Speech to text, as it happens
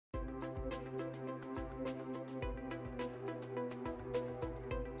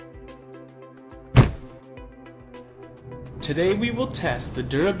Today we will test the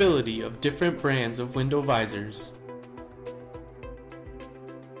durability of different brands of window visors.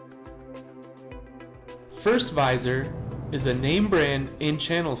 First visor is the name brand in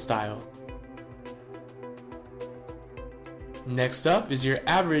channel style. Next up is your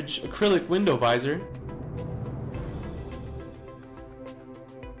average acrylic window visor.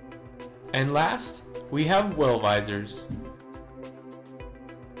 And last, we have WELLvisors.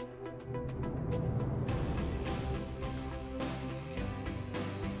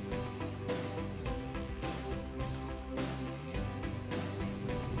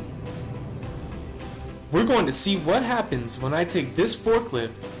 We're going to see what happens when I take this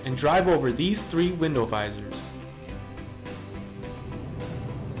forklift and drive over these 3 window visors.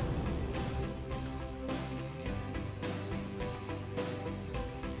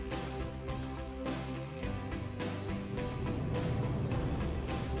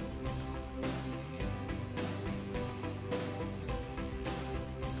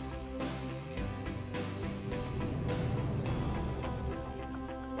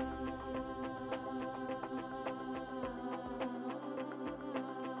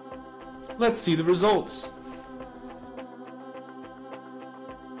 Let's see the results.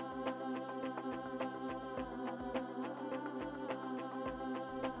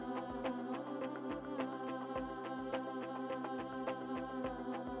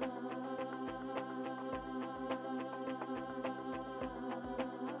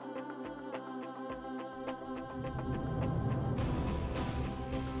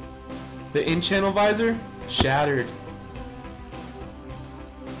 The in-channel visor shattered.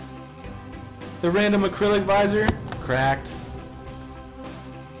 The random acrylic visor cracked.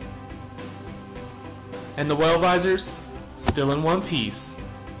 And the WELLvisors still in one piece.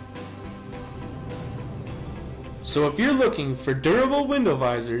 So if you're looking for durable window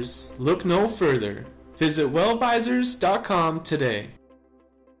visors, look no further. Visit WELLvisors.com today.